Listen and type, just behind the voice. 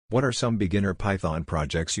What are some beginner Python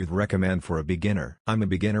projects you'd recommend for a beginner? I'm a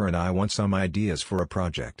beginner and I want some ideas for a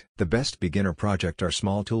project. The best beginner project are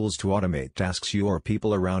small tools to automate tasks you or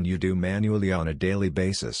people around you do manually on a daily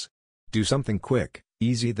basis. Do something quick,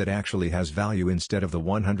 easy that actually has value instead of the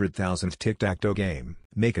 100,000th tic-tac-toe game.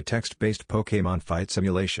 Make a text-based Pokémon fight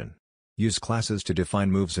simulation. Use classes to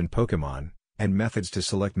define moves in Pokémon, and methods to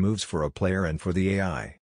select moves for a player and for the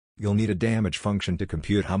AI. You'll need a damage function to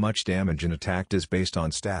compute how much damage an attack does based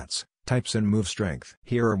on stats, types and move strength.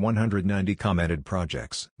 Here are 190 commented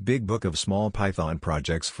projects. Big Book of Small Python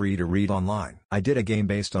Projects free to read online. I did a game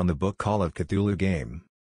based on the book Call of Cthulhu game.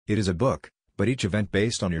 It is a book, but each event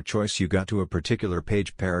based on your choice you got to a particular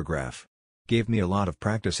page paragraph. Gave me a lot of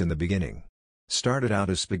practice in the beginning. Started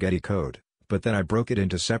out as spaghetti code, but then I broke it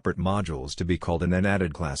into separate modules to be called and then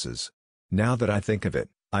added classes. Now that I think of it,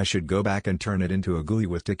 I should go back and turn it into a GUI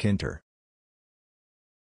with Tkinter.